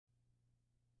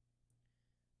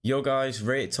Yo guys,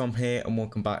 Rated Tom here and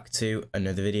welcome back to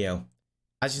another video.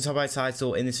 As you can tell by the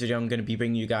title, in this video I'm going to be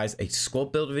bringing you guys a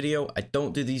squad builder video. I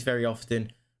don't do these very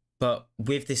often, but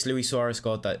with this Luis Suarez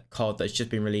card that's just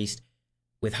been released,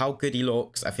 with how good he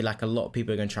looks, I feel like a lot of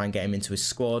people are going to try and get him into his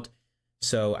squad.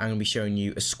 So I'm going to be showing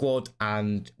you a squad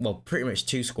and, well, pretty much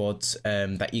two squads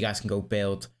that you guys can go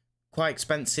build. Quite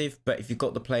expensive, but if you've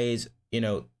got the players, you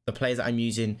know, the players that I'm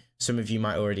using, some of you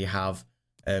might already have.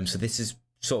 So this is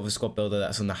sort of a squad builder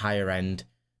that's on the higher end,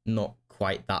 not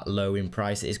quite that low in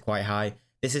price. It is quite high.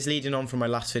 This is leading on from my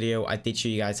last video. I did show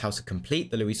you guys how to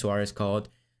complete the Luis Suarez card,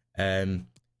 and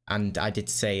I did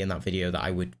say in that video that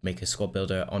I would make a squad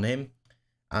builder on him,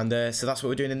 and so that's what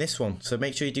we're doing in this one. So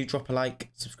make sure you do drop a like,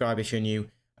 subscribe if you're new,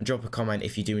 and drop a comment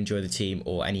if you do enjoy the team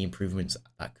or any improvements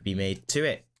that could be made to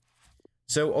it.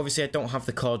 So obviously I don't have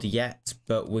the card yet,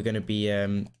 but we're going to be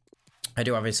I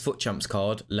do have his FUT Champs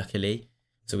card, luckily.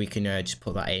 So we can just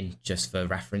put that in just for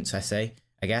reference, I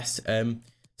guess. So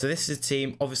this is a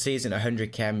team, obviously isn't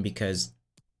 100 chem because,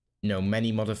 you know,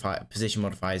 many position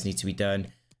modifiers need to be done.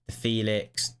 The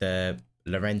Felix, the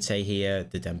Llorente here,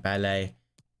 the Dembele,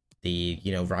 the,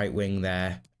 you know, right wing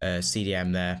there,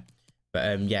 CDM there.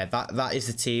 But yeah, that is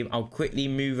the team. I'll quickly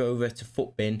move over to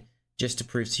FUTBin just to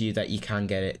prove to you that you can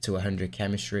get it to 100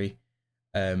 chemistry.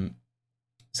 So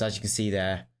as you can see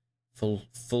there,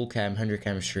 full chem, 100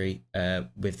 chemistry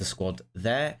with the squad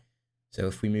there. So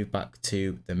if we move back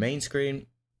to the main screen,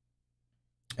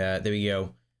 there we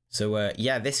go. So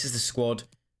yeah, this is the squad.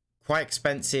 Quite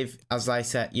expensive, as I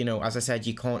said. You know, as I said,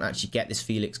 you can't actually get this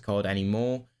Felix card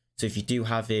anymore. So if you do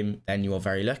have him, then you are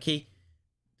very lucky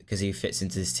because he fits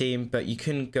into this team. But you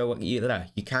can go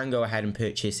ahead and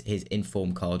purchase his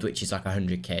inform card, which is like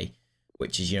 100k,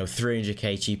 which is, you know,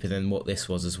 300k cheaper than what this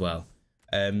was as well.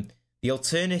 The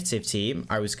alternative team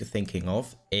I was thinking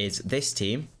of is this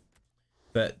team,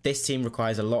 but this team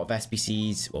requires a lot of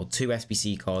SBCs or 2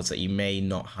 SBC cards that you may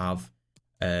not have,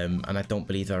 and I don't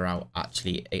believe they're out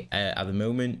actually at the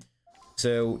moment.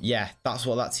 So yeah, that's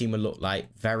what that team will look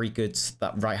like. Very good,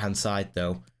 that right hand side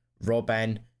though.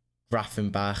 Robben,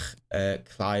 Grafenbach,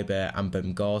 Kleiber and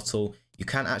Baumgartel. You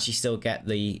can actually still get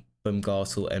the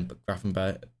Baumgartel and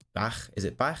Grafenbach, is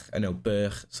it Bach? Oh no,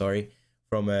 Berg, sorry.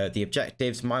 From the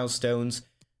objectives, milestones.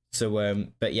 So,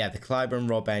 but yeah, the Kleiber and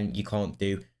Robben you can't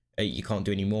do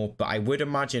anymore. But I would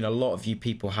imagine a lot of you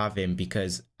people have him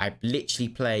because I literally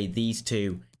play these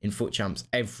two in FUT Champs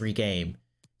every game.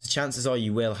 So chances are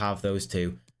you will have those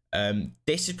two.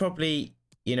 This is probably,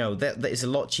 you know, that is a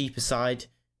lot cheaper side.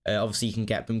 Obviously, you can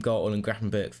get Baumgartel and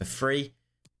Grafenberg for free.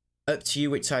 Up to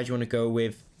you which side you want to go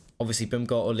with. Obviously,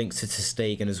 Baumgartel links to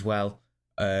Stegen as well.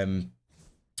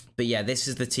 But yeah, this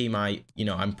is the team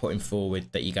I'm putting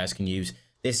forward that you guys can use.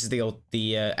 This is the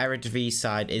Eredivisie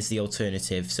side is the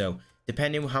alternative. So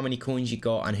depending on how many coins you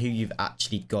got and who you've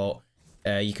actually got,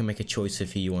 you can make a choice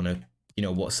of who you want to, you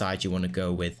know, what side you want to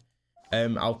go with.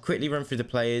 I'll quickly run through the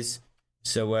players.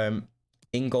 So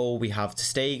in goal we have ter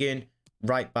Stegen,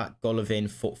 right back Golovin,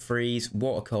 foot freeze.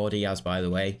 What a card he has, by the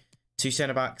way. 2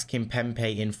 centre backs,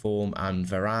 Kimpembe in form and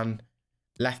Varane.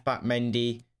 Left back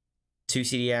Mendy. 2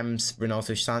 CDMs,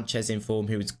 Renato Sanchez in form,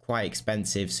 who is quite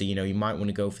expensive. So, you know, you might want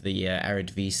to go for the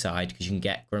Eredivisie side because you can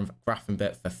get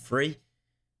Grafenberg for free.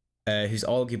 Who's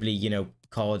arguably, you know,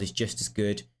 card is just as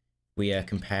good. We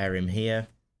compare him here.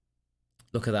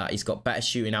 Look at that. He's got better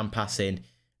shooting and passing.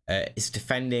 His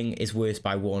defending is worse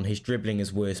by 1. His dribbling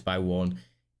is worse by 1.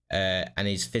 And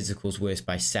his physical's worse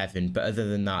by 7. But other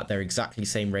than that, they're exactly the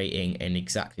same rating and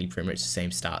exactly pretty much the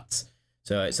same stats.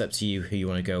 So it's up to you who you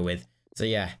want to go with. So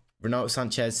yeah. Renato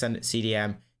Sanchez,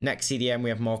 CDM. Next CDM, we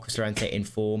have Marcos Llorente in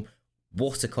form.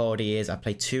 What a card he is. I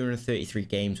played 233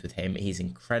 games with him. He's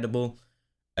incredible.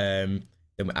 Then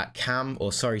at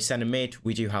centre mid,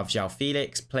 we do have João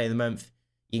Felix, player of the month.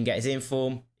 You can get his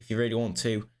inform if you really want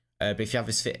to. But if you have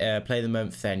his player of the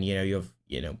month, then, you know,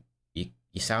 you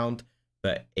sound.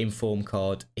 But inform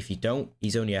card, if you don't,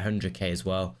 he's only 100k as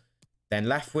well. Then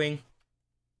left wing,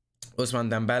 Ousmane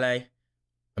Dembele.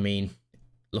 I mean,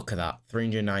 look at that.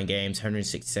 309 games,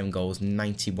 167 goals,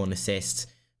 91 assists.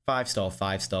 5-star,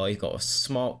 5-star. He's got a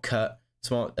smart cut,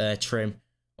 smart trim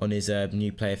on his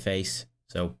new player face.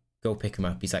 So go pick him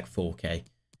up. He's like 4k.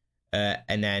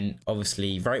 And then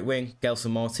obviously right wing,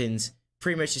 Gelson Martins.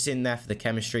 Pretty much just in there for the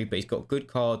chemistry, but he's got good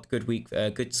card,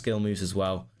 good skill moves as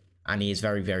well. And he is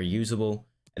very, very usable.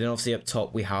 And then obviously up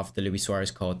top, we have the Luis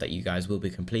Suarez card that you guys will be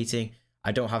completing.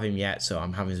 I don't have him yet, so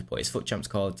I'm having to put his FUT Champs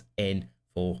card in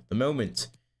for the moment.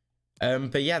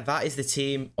 But yeah, that is the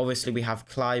team. Obviously, we have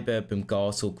Kleiber,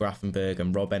 Baumgartel, Grafenberg,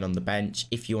 and Robben on the bench.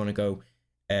 If you want to go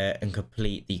and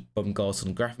complete the Baumgartel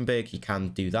and Grafenberg, you can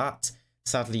do that.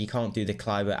 Sadly, you can't do the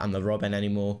Kleiber and the Robben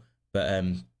anymore. But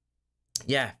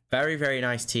yeah, very, very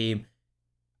nice team.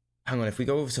 Hang on, if we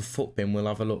go over to Footbin, we'll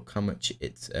have a look how much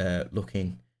it's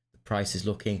looking. The price is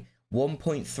looking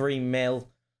 1.3 mil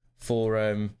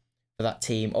for that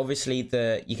team. Obviously,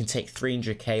 you can take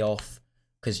 300k off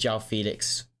because João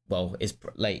Felix, well, is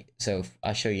late. So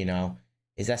I'll show you now.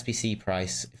 His SBC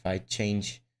price, if I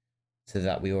change to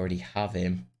that, we already have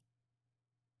him.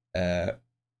 Hang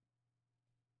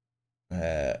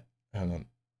on.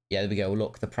 Yeah, there we go.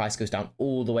 Look, the price goes down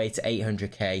all the way to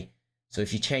 800k. So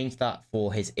if you change that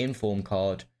for his inform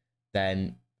card,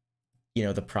 then, you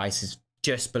know, the price is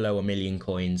just below 1 million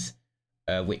coins,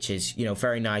 which is, you know,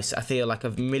 very nice. I feel like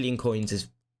 1 million coins is,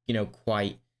 you know,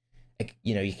 quite,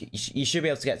 you know, you should be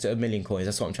able to get to 1 million coins.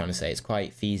 That's what I'm trying to say. It's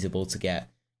quite feasible to get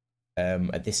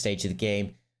at this stage of the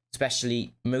game,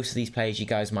 especially most of these players you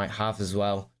guys might have as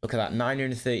well. Look at that,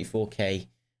 934k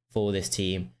for this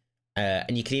team.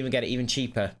 And you can even get it even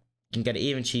cheaper. You can get it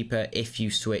even cheaper if you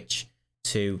switch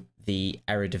to the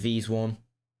Eredivisie one.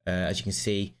 As you can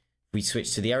see, we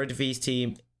switch to the Eredivisie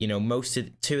team. You know,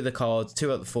 two out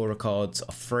of the 4 cards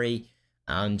are free,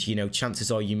 and you know,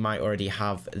 chances are you might already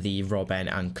have the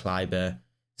Robben and Kleiber.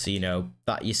 So you know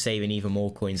that you're saving even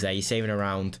more coins there. You're saving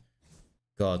around,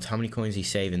 God, how many coins are you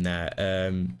saving there?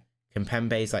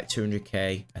 Kimpembe is like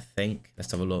 200k, I think.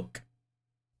 Let's have a look.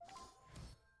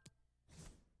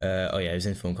 Oh yeah, his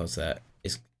inform cards there.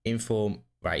 It's inform,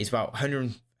 right? He's about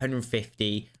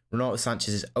 150. Renato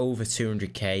Sanchez is over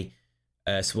 200k.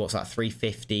 So what's that?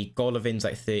 350. Golovin's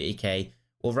like 30k.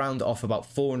 We'll round off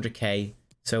about 400k.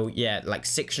 So yeah, like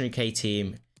 600k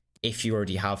team if you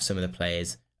already have some of the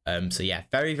players. So yeah,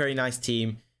 very, very nice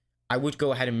team. I would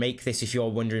go ahead and make this if you're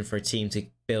wondering for a team to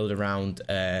build around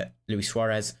Luis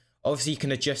Suarez. Obviously, you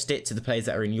can adjust it to the players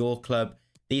that are in your club.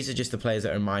 These are just the players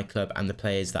that are in my club and the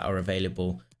players that are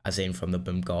available, as in from the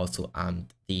Baumgartel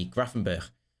and the Grafenberg.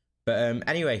 But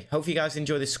anyway, hope you guys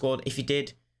enjoyed this squad. If you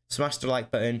did, smash the like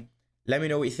button. Let me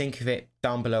know what you think of it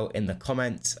down below in the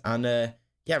comments. And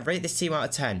yeah, rate this team out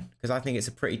of 10 because I think it's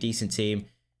a pretty decent team.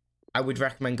 I would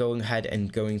recommend going ahead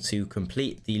and going to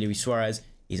complete the Luis Suarez.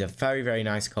 He's a very, very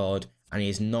nice card and he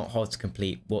is not hard to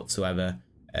complete whatsoever.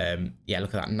 Yeah,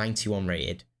 look at that, 91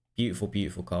 rated. Beautiful,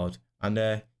 beautiful card.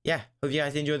 And yeah, hope you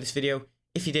guys enjoyed this video.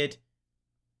 If you did,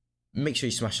 make sure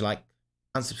you smash a like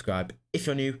and subscribe. If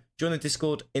you're new, join the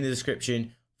Discord in the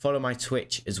description. Follow my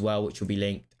Twitch as well, which will be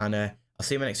linked. And I'll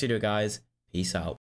see you in my next video, guys. Peace out.